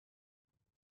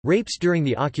Rapes during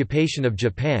the occupation of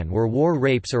Japan were war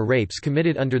rapes or rapes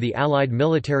committed under the Allied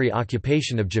military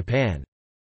occupation of Japan.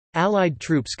 Allied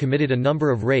troops committed a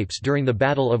number of rapes during the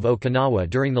Battle of Okinawa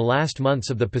during the last months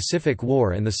of the Pacific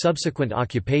War and the subsequent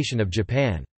occupation of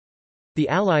Japan. The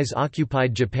Allies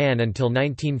occupied Japan until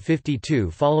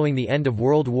 1952 following the end of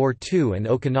World War II, and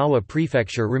Okinawa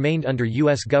Prefecture remained under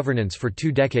U.S. governance for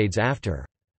 2 decades after.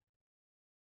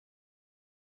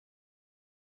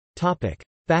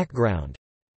 Background.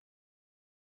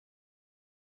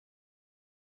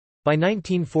 By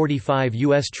 1945,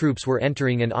 U.S. troops were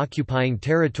entering and occupying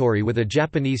territory with a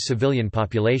Japanese civilian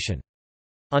population.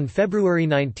 On February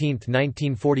 19,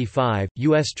 1945,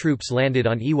 U.S. troops landed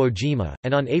on Iwo Jima,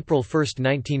 and on April 1,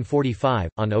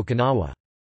 1945, on Okinawa.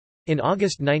 In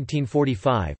August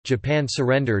 1945, Japan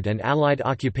surrendered and Allied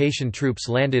occupation troops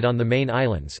landed on the main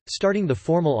islands, starting the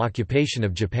formal occupation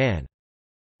of Japan.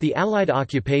 The Allied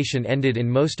occupation ended in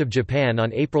most of Japan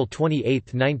on April 28,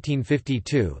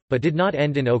 1952, but did not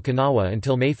end in Okinawa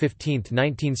until May 15,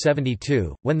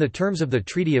 1972, when the terms of the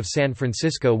Treaty of San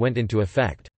Francisco went into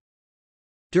effect.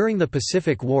 During the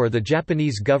Pacific War, the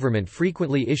Japanese government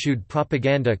frequently issued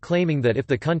propaganda claiming that if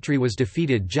the country was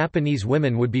defeated, Japanese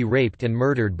women would be raped and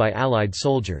murdered by Allied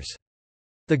soldiers.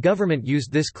 The government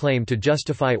used this claim to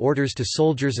justify orders to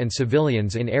soldiers and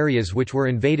civilians in areas which were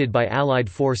invaded by Allied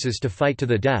forces to fight to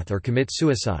the death or commit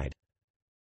suicide.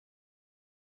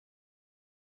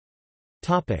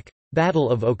 Battle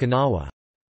of Okinawa.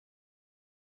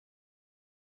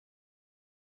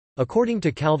 According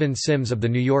to Calvin Sims of The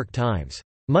New York Times,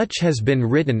 "Much has been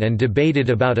written and debated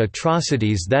about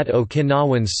atrocities that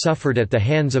Okinawans suffered at the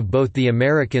hands of both the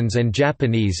Americans and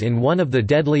Japanese in one of the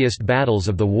deadliest battles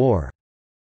of the war.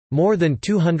 More than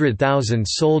 200,000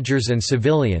 soldiers and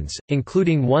civilians,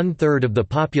 including 1/3 of the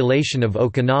population of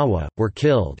Okinawa, were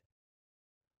killed."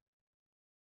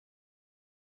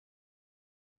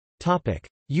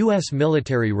 U.S.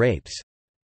 military rapes.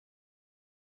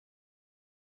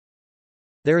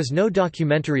 There is no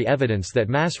documentary evidence that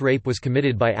mass rape was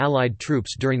committed by Allied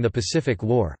troops during the Pacific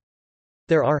War.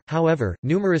 There are, however,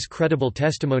 numerous credible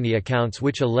testimony accounts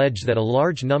which allege that a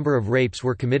large number of rapes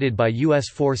were committed by U.S.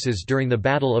 forces during the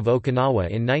Battle of Okinawa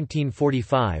in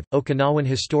 1945. Okinawan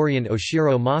historian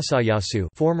Oshiro Masayasu,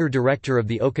 former director of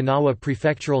the Okinawa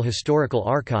Prefectural Historical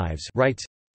Archives, writes,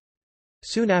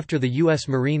 "Soon after the U.S.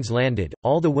 Marines landed,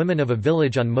 all the women of a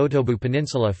village on Motobu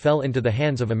Peninsula fell into the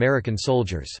hands of American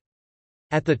soldiers.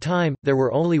 At the time, there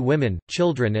were only women,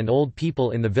 children and old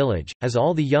people in the village, as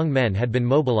all the young men had been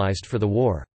mobilized for the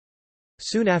war.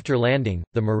 Soon after landing,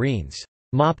 the Marines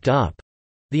mopped up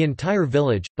the entire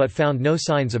village, but found no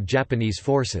signs of Japanese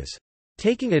forces.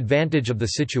 Taking advantage of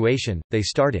the situation, they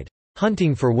started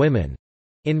hunting for women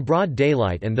in broad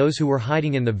daylight, and those who were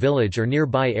hiding in the village or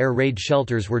nearby air raid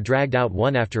shelters were dragged out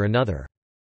one after another."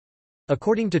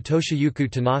 According to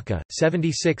Toshiyuki Tanaka,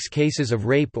 76 cases of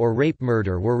rape or rape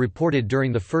murder were reported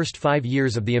during the first 5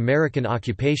 years of the American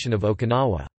occupation of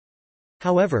Okinawa.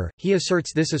 However, he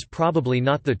asserts this is probably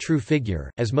not the true figure,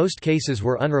 as most cases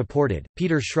were unreported.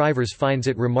 Peter Shrivers finds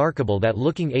it remarkable that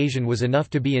looking Asian was enough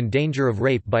to be in danger of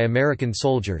rape by American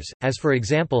soldiers, as for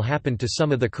example happened to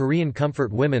some of the Korean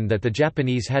comfort women that the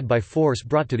Japanese had by force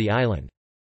brought to the island.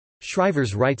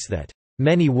 Shrivers writes that,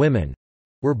 "Many women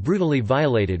were brutally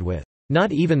violated with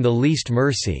not even the least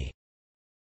mercy."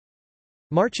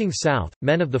 Marching south,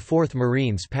 men of the 4th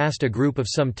Marines passed a group of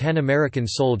some 10 American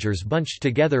soldiers bunched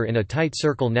together in a tight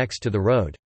circle next to the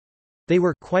road. "They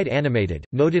were quite animated,"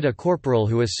 noted a corporal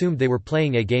who assumed they were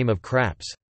playing a game of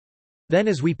craps. "Then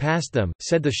as we passed them,"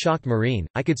 said the shocked Marine,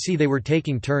 "I could see they were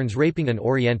taking turns raping an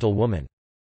Oriental woman.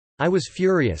 I was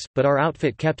furious, but our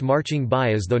outfit kept marching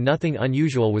by as though nothing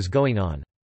unusual was going on."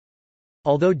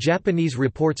 Although Japanese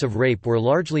reports of rape were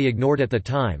largely ignored at the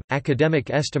time, academic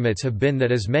estimates have been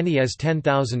that as many as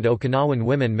 10,000 Okinawan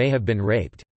women may have been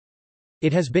raped.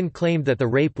 It has been claimed that the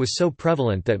rape was so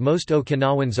prevalent that most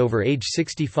Okinawans over age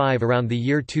 65 around the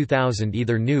year 2000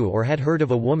 either knew or had heard of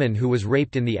a woman who was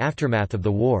raped in the aftermath of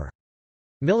the war.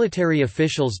 Military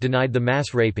officials denied the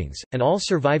mass rapings, and all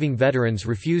surviving veterans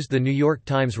refused the New York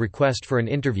Times request for an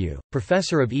interview.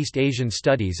 Professor of East Asian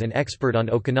Studies and expert on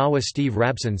Okinawa Steve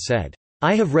Rabson said,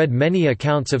 "I have read many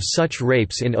accounts of such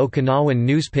rapes in Okinawan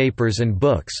newspapers and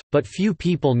books, but few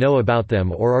people know about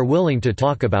them or are willing to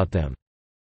talk about them."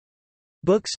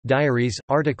 Books, diaries,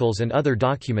 articles and other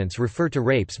documents refer to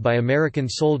rapes by American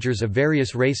soldiers of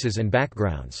various races and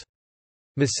backgrounds.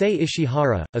 Masae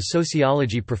Ishihara, a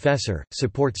sociology professor,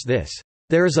 supports this.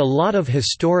 "There is a lot of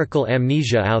historical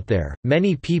amnesia out there,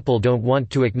 many people don't want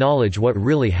to acknowledge what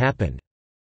really happened."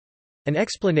 An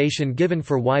explanation given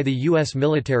for why the U.S.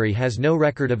 military has no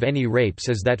record of any rapes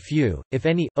is that few, if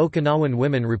any, Okinawan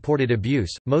women reported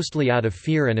abuse, mostly out of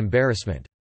fear and embarrassment.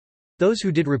 Those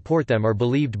who did report them are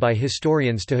believed by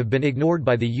historians to have been ignored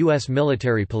by the U.S.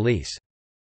 military police.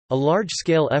 A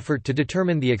large-scale effort to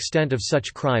determine the extent of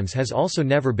such crimes has also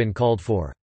never been called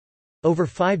for. Over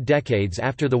 5 decades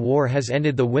after the war has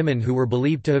ended, the women who were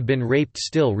believed to have been raped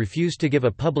still refused to give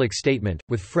a public statement,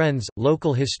 with friends,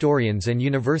 local historians and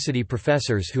university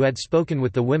professors who had spoken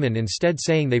with the women instead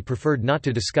saying they preferred not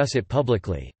to discuss it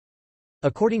publicly.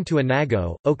 According to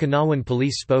Inago, Okinawan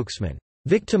police spokesman,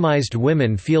 "Victimized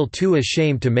women feel too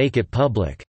ashamed to make it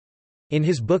public." In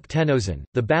his book Tennozen,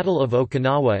 The Battle of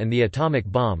Okinawa and the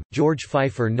Atomic Bomb, George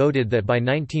Pfeiffer noted that by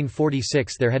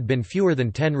 1946 there had been fewer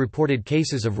than 10 reported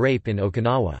cases of rape in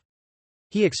Okinawa.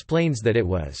 He explains that it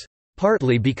was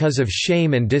partly because of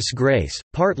shame and disgrace,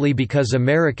 partly because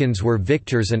Americans were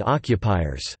victors and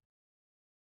occupiers.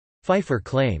 Pfeiffer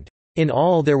claimed, "In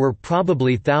all there were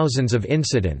probably thousands of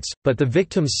incidents, but the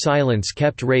victims' silence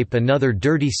kept rape another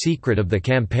dirty secret of the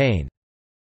campaign."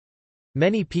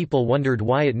 Many people wondered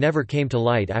why it never came to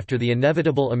light after the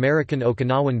inevitable American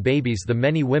Okinawan babies the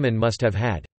many women must have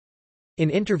had. In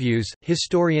interviews,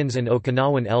 historians and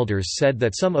Okinawan elders said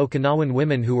that some Okinawan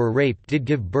women who were raped did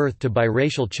give birth to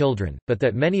biracial children, but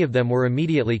that many of them were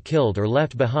immediately killed or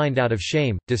left behind out of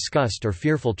shame, disgust or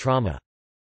fearful trauma.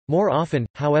 More often,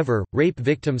 however, rape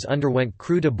victims underwent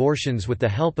crude abortions with the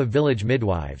help of village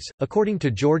midwives. According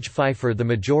to George Pfeiffer, the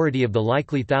majority of the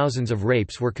likely thousands of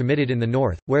rapes were committed in the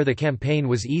North, where the campaign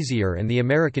was easier and the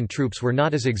American troops were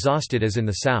not as exhausted as in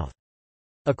the South.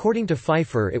 According to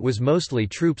Pfeiffer, it was mostly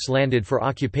troops landed for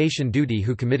occupation duty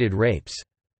who committed rapes.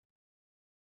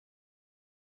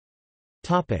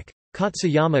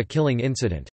 Katsuyama killing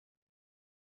incident.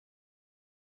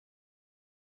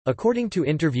 According to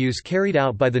interviews carried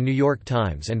out by The New York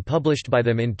Times and published by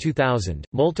them in 2000,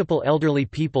 multiple elderly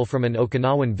people from an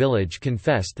Okinawan village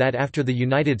confessed that after the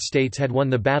United States had won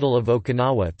the Battle of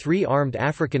Okinawa, 3 armed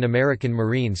African American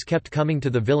Marines kept coming to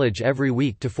the village every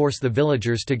week to force the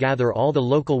villagers to gather all the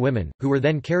local women, who were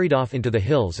then carried off into the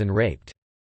hills and raped.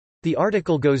 The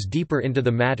article goes deeper into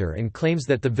the matter and claims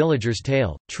that the villagers'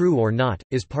 tale, true or not,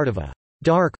 is part of a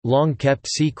dark, long-kept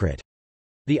secret,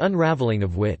 the unraveling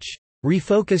of which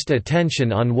refocused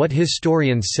attention on what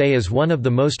historians say is one of the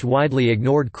most widely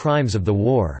ignored crimes of the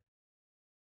war: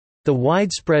 the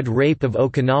widespread rape of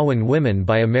Okinawan women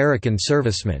by American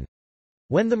servicemen.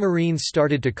 When the Marines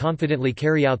started to confidently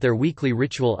carry out their weekly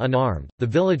ritual unarmed, the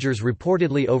villagers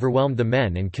reportedly overwhelmed the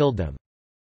men and killed them.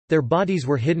 Their bodies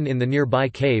were hidden in the nearby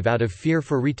cave out of fear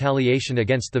for retaliation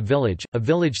against the village, a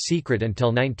village secret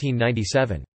until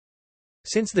 1997.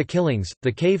 Since the killings,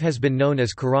 the cave has been known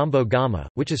as Karambo Gama,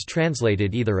 which is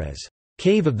translated either as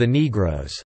Cave of the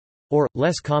Negroes or,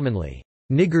 less commonly,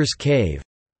 Nigger's Cave.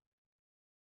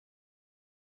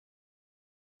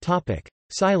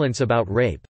 Silence about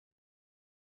rape.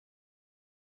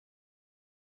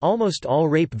 Almost all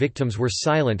rape victims were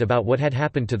silent about what had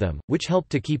happened to them, which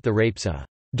helped to keep the rapes a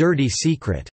dirty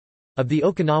secret of the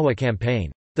Okinawa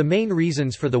campaign. The main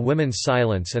reasons for the women's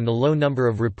silence and the low number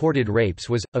of reported rapes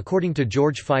was, according to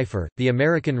George Pfeiffer, the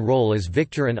American role as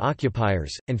victor and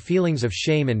occupiers, and feelings of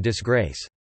shame and disgrace.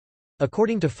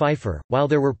 According to Pfeiffer, while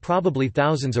there were probably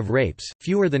thousands of rapes,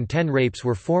 fewer than 10 rapes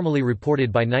were formally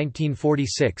reported by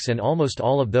 1946, and almost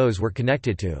all of those were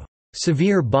connected to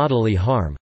severe bodily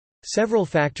harm. Several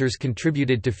factors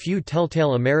contributed to few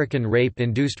telltale American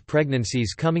rape-induced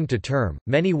pregnancies coming to term.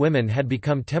 Many women had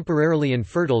become temporarily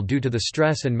infertile due to the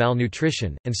stress and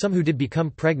malnutrition, and some who did become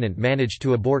pregnant managed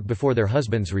to abort before their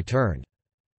husbands returned.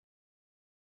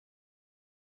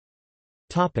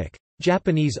 Topic: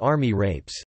 Japanese Army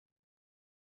rapes.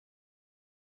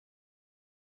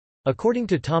 According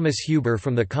to Thomas Huber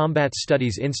from the Combat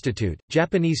Studies Institute,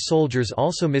 Japanese soldiers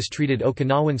also mistreated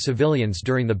Okinawan civilians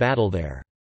during the battle there.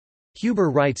 Huber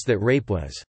writes that rape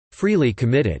was freely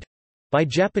committed by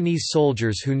Japanese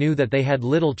soldiers who knew that they had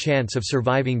little chance of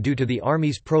surviving due to the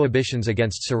Army's prohibitions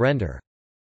against surrender.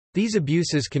 These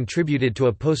abuses contributed to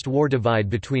a post-war divide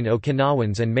between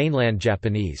Okinawans and mainland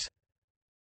Japanese.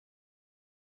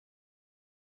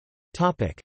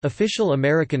 Official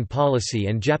American policy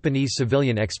and Japanese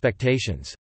civilian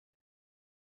expectations.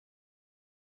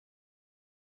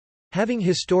 Having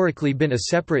historically been a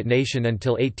separate nation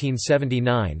until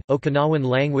 1879, Okinawan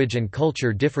language and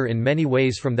culture differ in many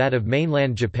ways from that of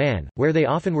mainland Japan, where they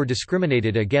often were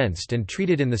discriminated against and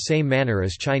treated in the same manner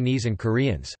as Chinese and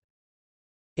Koreans.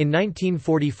 In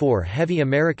 1944, heavy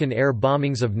American air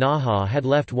bombings of Naha had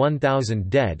left 1,000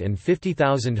 dead and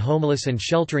 50,000 homeless and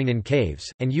sheltering in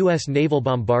caves, and U.S. naval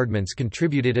bombardments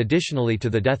contributed additionally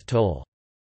to the death toll.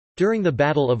 During the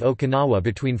Battle of Okinawa,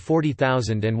 between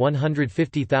 40,000 and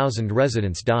 150,000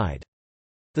 residents died.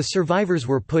 The survivors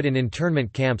were put in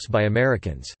internment camps by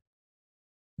Americans.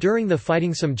 During the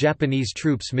fighting, some Japanese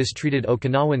troops mistreated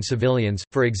Okinawan civilians,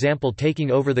 for example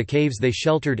taking over the caves they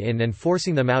sheltered in and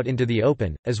forcing them out into the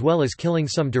open, as well as killing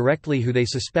some directly who they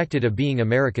suspected of being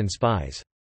American spies.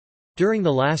 During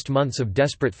the last months of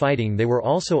desperate fighting, they were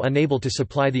also unable to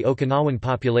supply the Okinawan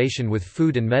population with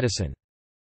food and medicine.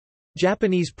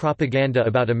 Japanese propaganda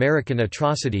about American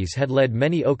atrocities had led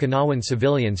many Okinawan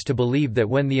civilians to believe that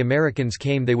when the Americans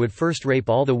came they would first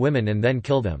rape all the women and then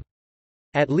kill them.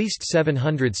 At least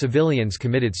 700 civilians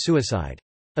committed suicide.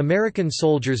 American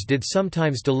soldiers did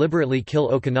sometimes deliberately kill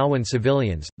Okinawan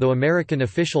civilians, though American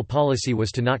official policy was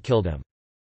to not kill them.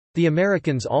 The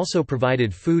Americans also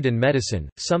provided food and medicine,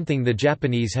 something the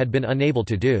Japanese had been unable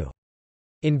to do.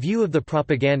 In view of the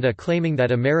propaganda claiming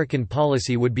that American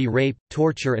policy would be rape,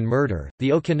 torture and murder,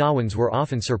 the Okinawans were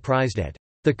often surprised at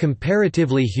the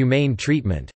comparatively humane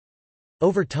treatment.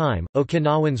 Over time,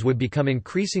 Okinawans would become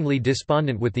increasingly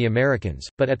despondent with the Americans,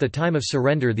 but at the time of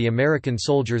surrender the American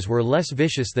soldiers were less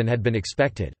vicious than had been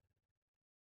expected.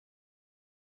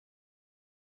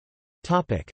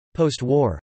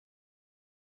 Post-war.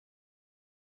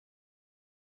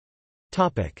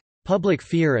 Public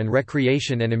Fear and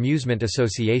Recreation and Amusement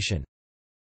Association.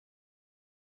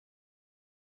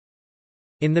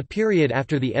 In the period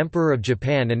after the Emperor of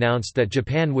Japan announced that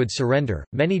Japan would surrender,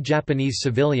 many Japanese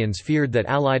civilians feared that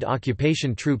Allied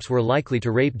occupation troops were likely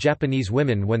to rape Japanese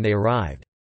women when they arrived.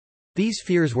 These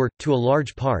fears were, to a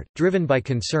large part, driven by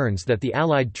concerns that the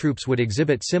Allied troops would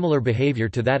exhibit similar behavior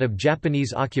to that of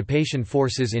Japanese occupation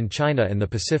forces in China and the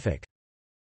Pacific.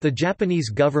 The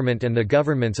Japanese government and the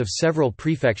governments of several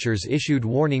prefectures issued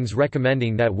warnings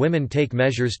recommending that women take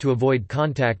measures to avoid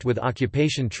contact with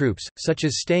occupation troops, such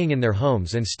as staying in their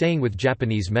homes and staying with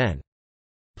Japanese men.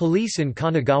 Police in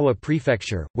Kanagawa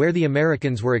Prefecture, where the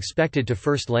Americans were expected to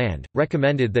first land,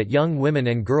 recommended that young women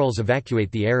and girls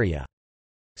evacuate the area.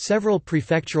 Several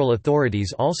prefectural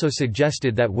authorities also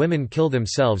suggested that women kill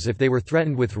themselves if they were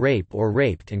threatened with rape or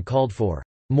raped and called for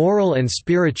moral and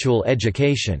spiritual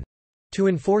education. To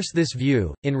enforce this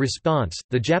view, in response,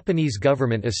 the Japanese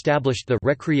government established the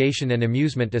Recreation and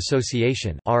Amusement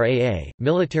Association (RAA),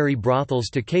 military brothels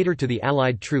to cater to the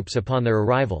Allied troops upon their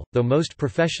arrival, though most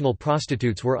professional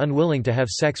prostitutes were unwilling to have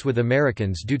sex with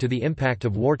Americans due to the impact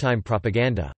of wartime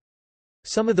propaganda.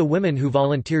 Some of the women who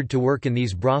volunteered to work in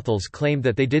these brothels claimed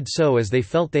that they did so as they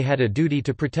felt they had a duty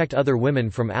to protect other women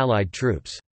from Allied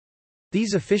troops.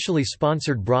 These officially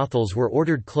sponsored brothels were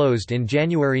ordered closed in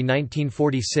January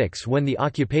 1946 when the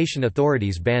occupation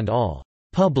authorities banned all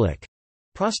public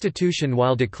prostitution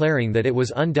while declaring that it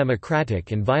was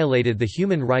undemocratic and violated the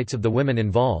human rights of the women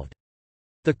involved.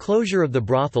 The closure of the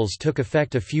brothels took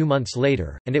effect a few months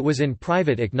later, and it was in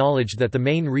private acknowledged that the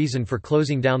main reason for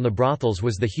closing down the brothels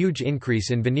was the huge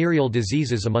increase in venereal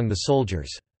diseases among the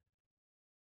soldiers.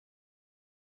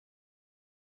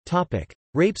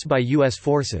 Rapes by U.S.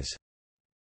 forces.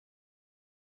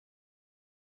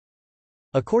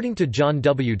 According to John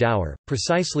W. Dower,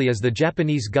 precisely as the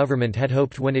Japanese government had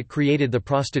hoped when it created the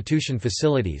prostitution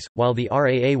facilities, while the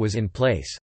RAA was in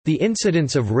place, the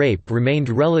incidence of rape remained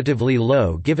relatively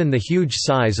low given the huge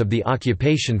size of the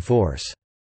occupation force.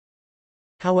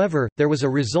 However, there was a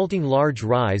resulting large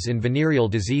rise in venereal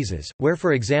diseases, where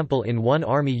for example in one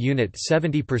Army unit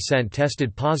 70%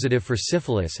 tested positive for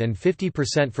syphilis and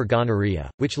 50% for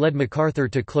gonorrhea, which led MacArthur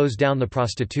to close down the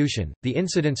prostitution. The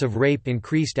incidence of rape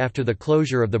increased after the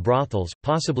closure of the brothels,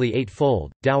 possibly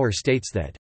eightfold. Dower states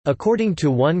that according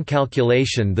to one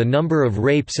calculation, the number of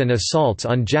rapes and assaults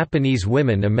on Japanese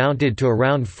women amounted to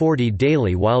around 40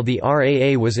 daily while the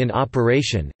RAA was in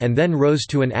operation, and then rose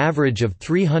to an average of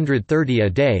 330 a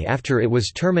day after it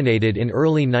was terminated in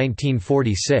early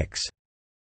 1946.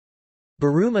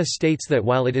 Baruma states that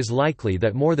while it is likely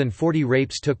that more than 40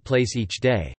 rapes took place each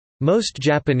day, most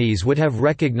Japanese would have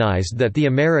recognized that the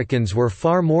Americans were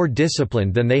far more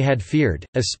disciplined than they had feared,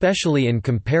 especially in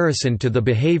comparison to the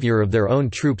behavior of their own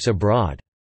troops abroad.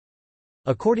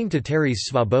 According to Therese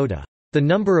Svoboda, the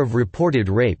number of reported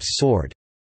rapes soared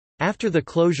after the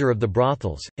closure of the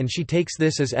brothels, and she takes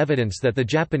this as evidence that the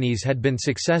Japanese had been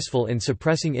successful in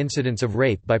suppressing incidents of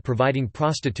rape by providing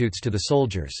prostitutes to the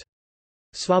soldiers.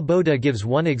 Svoboda gives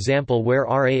one example where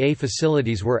RAA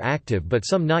facilities were active but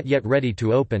some not yet ready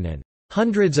to open, and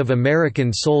hundreds of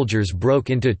American soldiers broke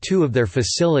into two of their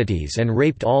facilities and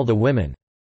raped all the women.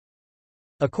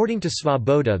 According to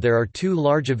Svoboda, there are 2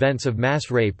 large events of mass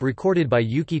rape recorded by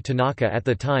Yuki Tanaka at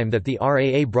the time that the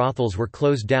RAA brothels were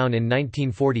closed down in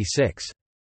 1946.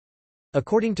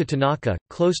 According to Tanaka,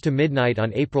 close to midnight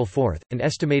on April 4, an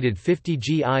estimated 50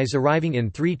 GIs arriving in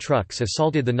 3 trucks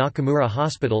assaulted the Nakamura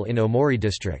Hospital in Omori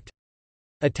District.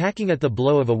 Attacking at the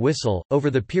blow of a whistle, over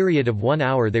the period of 1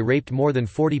 hour they raped more than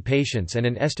 40 patients and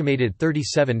an estimated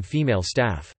 37 female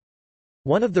staff.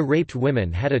 One of the raped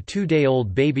women had a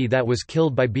 2-day-old baby that was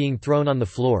killed by being thrown on the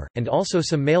floor, and also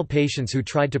some male patients who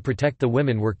tried to protect the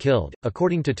women were killed.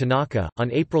 According to Tanaka,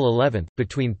 on April 11,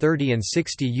 between 30 and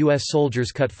 60 U.S.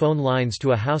 soldiers cut phone lines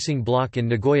to a housing block in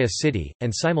Nagoya City,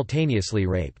 and simultaneously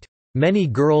raped many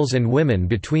girls and women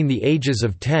between the ages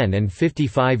of 10 and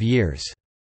 55 years.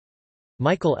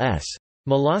 Michael S.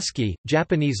 Molosky,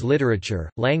 Japanese literature,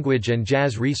 language and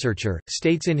jazz researcher,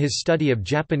 states in his study of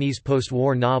Japanese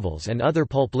post-war novels and other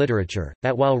pulp literature,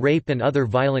 that while rape and other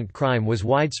violent crime was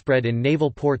widespread in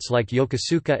naval ports like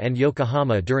Yokosuka and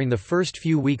Yokohama during the first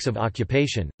few weeks of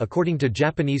occupation, according to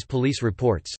Japanese police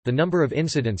reports, the number of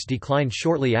incidents declined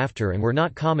shortly after and were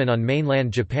not common on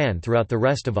mainland Japan throughout the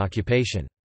rest of occupation.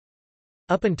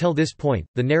 Up until this point,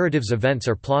 the narrative's events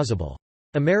are plausible.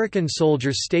 American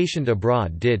soldiers stationed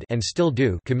abroad did and still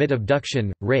do commit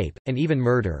abduction, rape, and even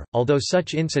murder, although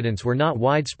such incidents were not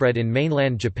widespread in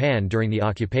mainland Japan during the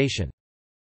occupation.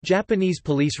 Japanese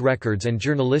police records and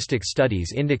journalistic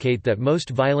studies indicate that most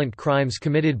violent crimes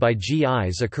committed by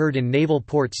GIs occurred in naval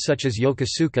ports such as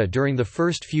Yokosuka during the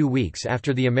first few weeks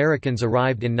after the Americans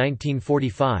arrived in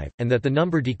 1945, and that the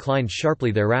number declined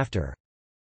sharply thereafter.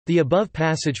 The above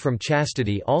passage from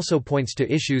Chastity also points to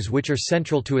issues which are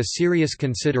central to a serious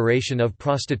consideration of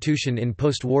prostitution in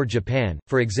post-war Japan,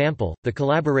 for example, the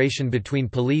collaboration between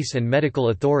police and medical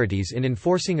authorities in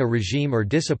enforcing a regime or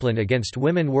discipline against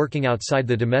women working outside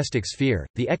the domestic sphere,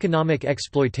 the economic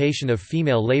exploitation of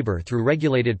female labor through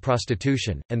regulated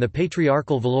prostitution, and the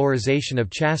patriarchal valorization of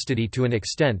chastity to an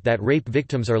extent that rape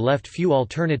victims are left few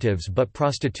alternatives but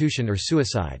prostitution or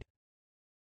suicide.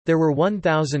 There were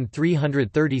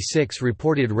 1,336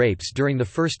 reported rapes during the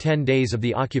first 10 days of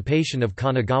the occupation of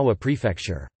Kanagawa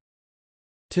Prefecture.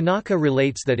 Tanaka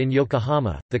relates that in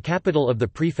Yokohama, the capital of the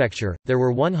prefecture, there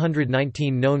were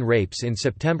 119 known rapes in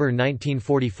September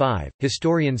 1945.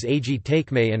 Historians A.G.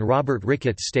 Takemay and Robert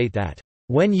Ricketts state that,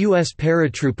 when U.S.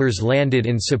 paratroopers landed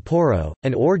in Sapporo,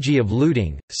 an orgy of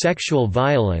looting, sexual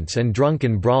violence, and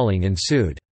drunken brawling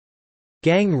ensued.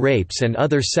 Gang rapes and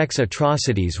other sex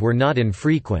atrocities were not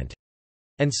infrequent,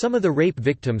 and some of the rape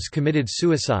victims committed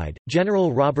suicide.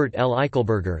 General Robert L.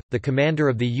 Eichelberger, the commander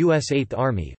of the U.S. 8th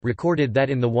Army, recorded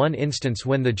that in the one instance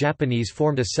when the Japanese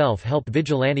formed a self-help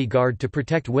vigilante guard to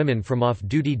protect women from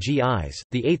off-duty GIs,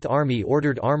 the 8th Army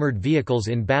ordered armored vehicles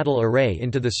in battle array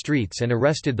into the streets and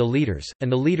arrested the leaders,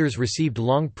 and the leaders received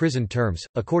long prison terms.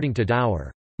 According to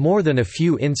Dower, more than a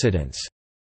few incidents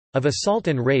of assault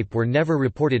and rape were never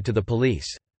reported to the police.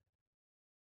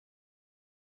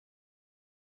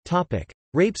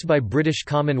 Rapes by British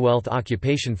Commonwealth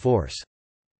Occupation Force.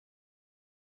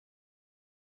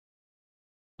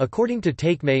 According to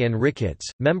Takemay and Ricketts,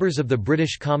 members of the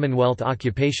British Commonwealth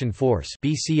Occupation Force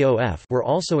 (BCOF) were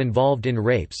also involved in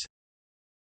rapes.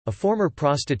 A former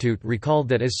prostitute recalled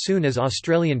that as soon as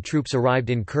Australian troops arrived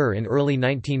in Kerr in early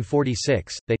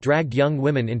 1946, they dragged young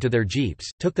women into their jeeps,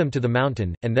 took them to the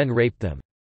mountain, and then raped them.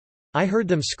 I heard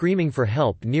them screaming for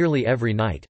help nearly every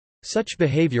night. Such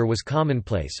behaviour was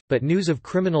commonplace, but news of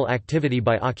criminal activity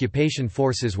by occupation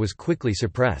forces was quickly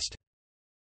suppressed.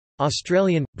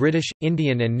 Australian, British,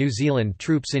 Indian and New Zealand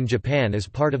troops in Japan as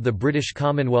part of the British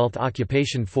Commonwealth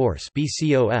Occupation Force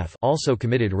 (BCOF) also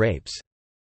committed rapes.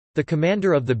 The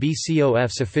commander of the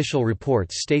BCOF's official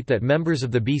reports state that members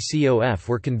of the BCOF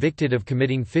were convicted of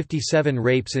committing 57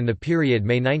 rapes in the period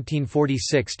May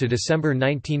 1946 to December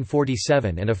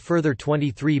 1947 and a further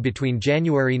 23 between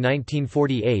January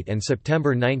 1948 and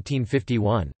September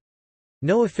 1951.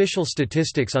 No official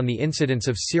statistics on the incidence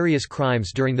of serious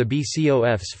crimes during the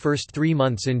BCOF's first 3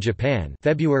 months in Japan,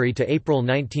 February to April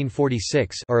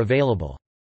 1946, are available.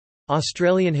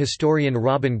 Australian historian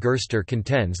Robin Gerster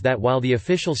contends that while the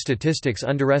official statistics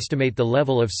underestimate the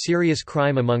level of serious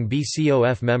crime among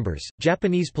BCOF members,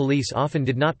 Japanese police often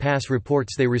did not pass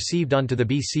reports they received onto the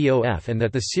BCOF and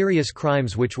that the serious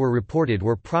crimes which were reported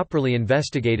were properly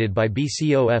investigated by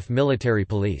BCOF military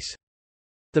police.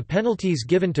 The penalties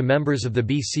given to members of the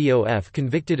BCOF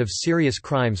convicted of serious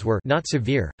crimes were not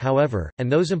severe, however,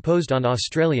 and those imposed on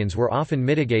Australians were often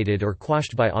mitigated or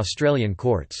quashed by Australian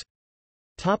courts.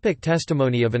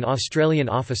 Testimony of an Australian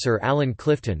officer. Alan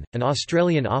Clifton, an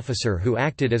Australian officer who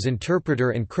acted as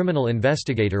interpreter and criminal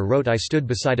investigator, wrote, I stood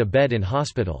beside a bed in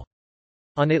hospital.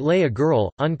 On it lay a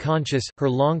girl, unconscious, her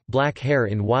long, black hair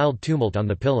in wild tumult on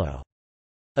the pillow.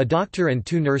 A doctor and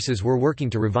 2 nurses were working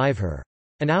to revive her.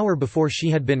 An hour before she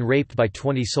had been raped by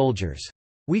 20 soldiers.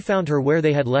 We found her where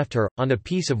they had left her, on a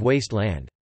piece of waste land.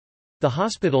 The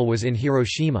hospital was in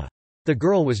Hiroshima. The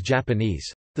girl was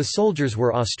Japanese. The soldiers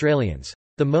were Australians.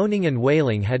 The moaning and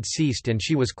wailing had ceased and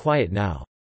she was quiet now.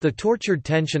 The tortured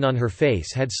tension on her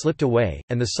face had slipped away,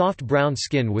 and the soft brown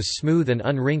skin was smooth and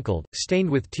unwrinkled, stained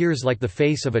with tears like the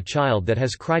face of a child that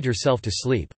has cried herself to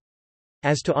sleep.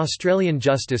 As to Australian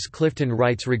Justice Clifton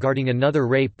writes regarding another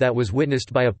rape that was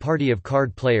witnessed by a party of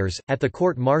card players, at the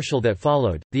court-martial that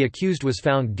followed, the accused was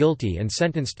found guilty and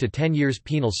sentenced to 10 years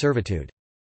penal servitude.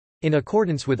 In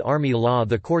accordance with Army law,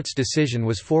 the court's decision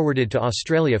was forwarded to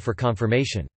Australia for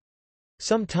confirmation.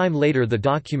 Some time later the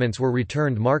documents were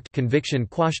returned marked conviction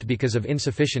quashed because of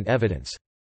insufficient evidence.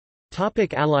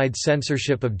 Allied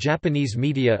censorship of Japanese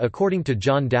media. According to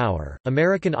John Dower,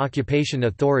 American occupation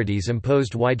authorities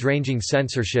imposed wide-ranging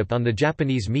censorship on the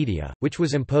Japanese media, which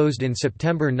was imposed in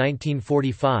September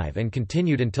 1945 and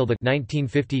continued until the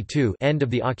 1952 end of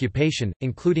the occupation,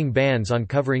 including bans on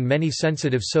covering many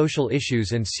sensitive social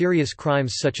issues and serious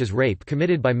crimes such as rape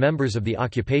committed by members of the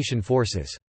occupation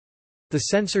forces. The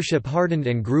censorship hardened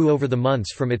and grew over the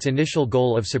months from its initial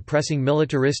goal of suppressing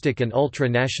militaristic and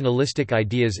ultra-nationalistic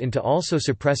ideas into also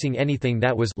suppressing anything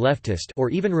that was leftist or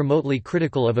even remotely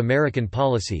critical of American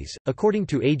policies. According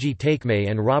to A.G.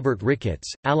 Takeme and Robert Ricketts,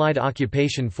 Allied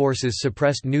occupation forces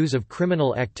suppressed news of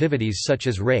criminal activities such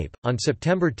as rape. On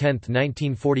September 10,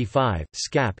 1945,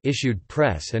 SCAP issued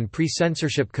press and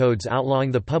pre-censorship codes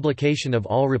outlawing the publication of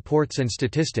all reports and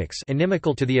statistics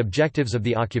inimical to the objectives of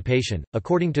the occupation.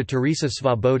 According to Teresa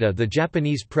Svoboda, the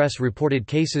Japanese press reported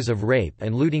cases of rape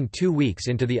and looting 2 weeks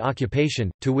into the occupation,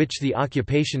 to which the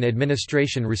occupation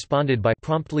administration responded by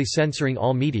promptly censoring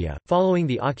all media. Following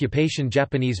the occupation,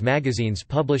 Japanese magazines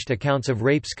published accounts of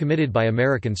rapes committed by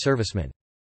American servicemen.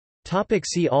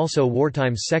 See also: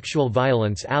 wartime sexual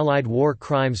violence, Allied war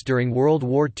crimes during World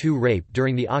War II, rape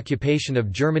during the occupation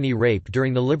of Germany, rape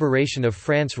during the liberation of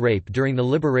France, rape during the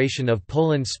liberation of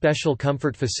Poland, Special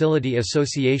Comfort Facility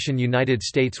Association, United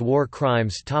States war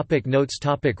crimes. Notes.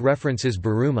 References: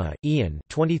 Buruma, Ian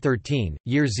 2013,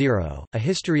 Year Zero, A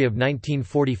History of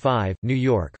 1945, New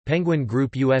York, Penguin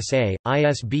Group USA,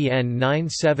 ISBN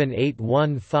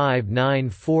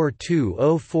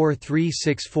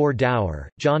 9781594204364. Dower,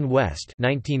 John West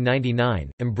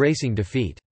 1999, Embracing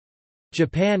Defeat.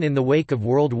 Japan in the Wake of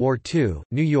World War II,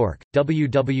 New York, W.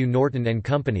 W. Norton &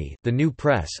 Company, The New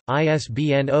Press,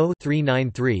 ISBN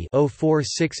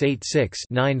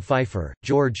 0-393-04686-9. Pfeiffer,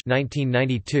 George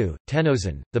 1992,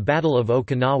 Tennozan, The Battle of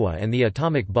Okinawa and the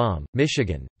Atomic Bomb,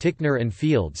 Michigan, Tickner and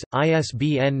Fields,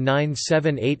 ISBN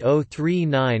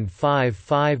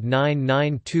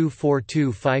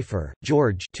 9780395599242. Pfeiffer,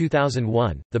 George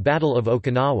 2001, The Battle of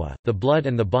Okinawa, The Blood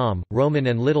and the Bomb, Rowman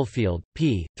and Littlefield,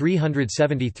 p.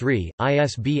 373,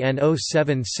 ISBN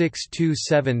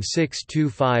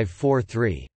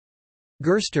 0762762543.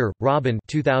 Gerster, Robin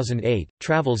 2008,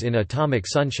 Travels in Atomic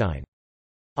Sunshine.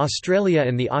 Australia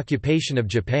and the Occupation of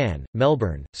Japan,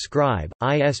 Melbourne, Scribe,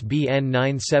 ISBN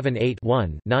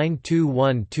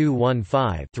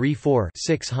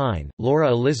 978-1-921215-34-6. Hine, Laura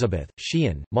Elizabeth,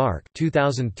 Sheehan, Mark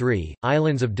 2003,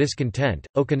 Islands of Discontent,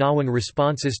 Okinawan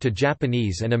Responses to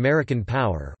Japanese and American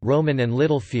Power, Rowman and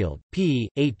Littlefield, p.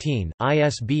 18,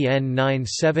 ISBN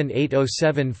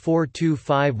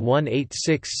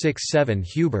 9780742518667.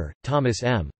 Huber, Thomas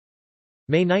M.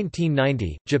 May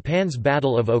 1990, Japan's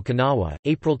Battle of Okinawa,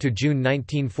 April to June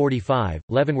 1945,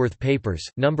 Leavenworth Papers,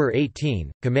 No.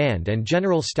 18, Command and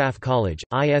General Staff College,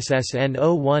 ISSN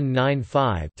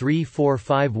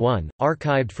 0195-3451,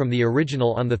 archived from the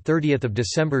original on 30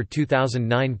 December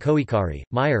 2009. Koikari,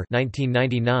 Meyer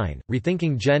 1999,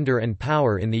 Rethinking Gender and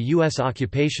Power in the U.S.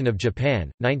 Occupation of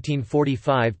Japan,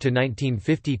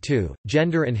 1945–1952,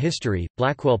 Gender and History,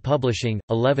 Blackwell Publishing,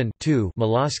 11 2.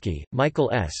 Molosky, Michael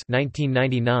S. 1999,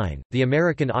 The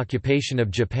American Occupation of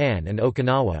Japan and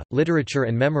Okinawa, Literature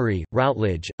and Memory,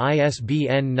 Routledge,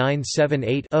 ISBN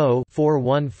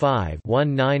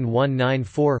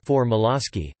 978-0-415-19194-4.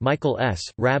 Molosky, Michael S.,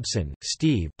 Rabson,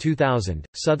 Steve 2000,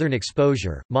 Southern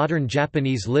Exposure, Modern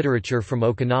Japanese Literature from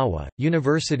Okinawa,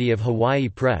 University of Hawaii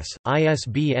Press,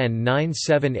 ISBN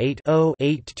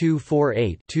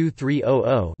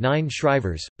 978-0-8248-2300-9.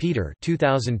 Shrivers, Peter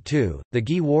 2002, The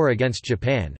Gi War Against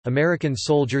Japan, American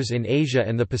Soldiers in Asia Asia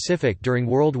and the Pacific during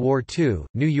World War II,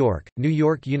 New York, New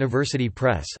York University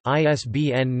Press,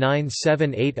 ISBN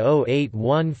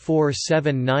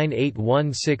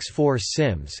 9780814798164.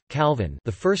 Sims, Calvin.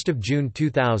 The 1st of June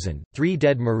 2000. 3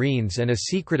 Dead Marines and a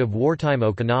Secret of Wartime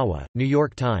Okinawa. New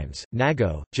York Times,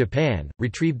 Nago, Japan.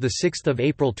 Retrieved the 6th of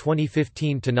April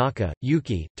 2015. Tanaka,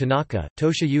 Yuki, Tanaka,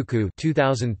 Toshiyuku.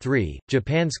 2003.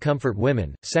 Japan's Comfort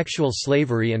Women: Sexual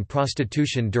Slavery and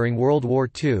Prostitution During World War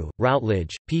II.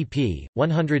 Routledge, pp.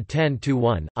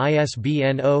 110-1,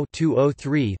 ISBN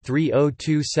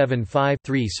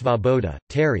 0-203-30275-3. Svoboda,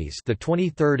 Terry's. The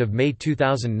 23rd of May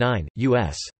 2009,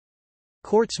 U.S.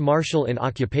 Courts Martial in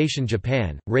Occupation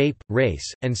Japan: Rape,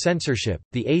 Race, and Censorship.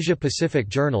 The Asia-Pacific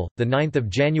Journal, 9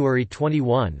 January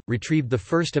 21, retrieved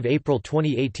 1 April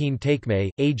 2018. Takeme,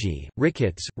 A.G.,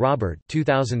 Ricketts, Robert.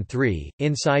 2003,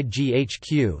 Inside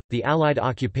GHQ, The Allied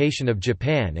Occupation of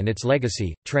Japan and Its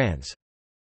Legacy, trans.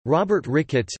 Robert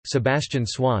Ricketts, Sebastian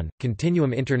Swan,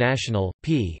 Continuum International,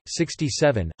 p.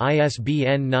 67,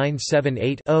 ISBN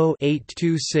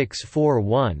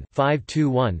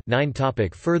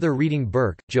 978-0-82641-521-9. Further reading: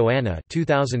 Burke, Joanna.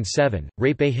 2007,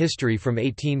 Rape: A History from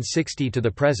 1860 to the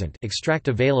Present. Extract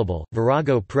available,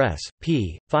 Virago Press,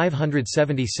 p.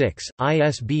 576,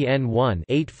 ISBN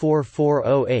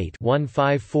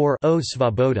 1-84408-154-0.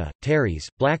 Svoboda, Terry's,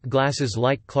 Black Glasses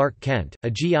Like Clark Kent, A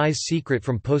GI's Secret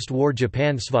from Post-War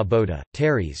Japan. Svoboda,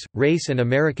 Terry's, Race and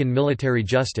American Military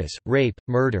Justice, Rape,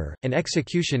 Murder, and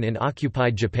Execution in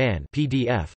Occupied Japan.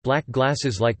 PDF, Black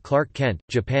Glasses Like Clark Kent,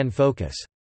 Japan Focus.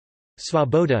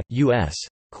 Svoboda, U.S.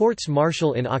 Courts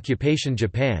Martial in Occupation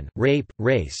Japan, Rape,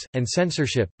 Race, and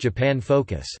Censorship, Japan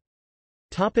Focus.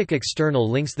 External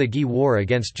links: The GI War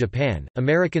Against Japan,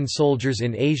 American Soldiers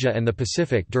in Asia and the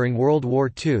Pacific During World War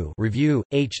II. Review,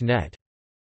 H-Net.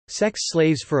 Sex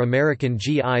Slaves for American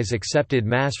GIs Accepted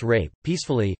Mass Rape,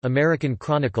 Peacefully, American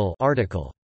Chronicle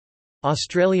article.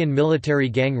 Australian Military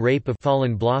Gang Rape of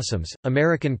Fallen Blossoms,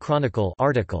 American Chronicle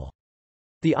article.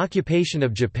 The Occupation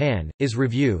of Japan, is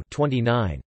Review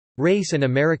 29. Race and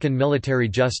American Military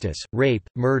Justice, Rape,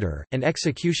 Murder, and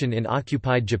Execution in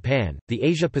Occupied Japan, The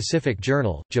Asia-Pacific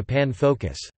Journal, Japan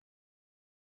Focus.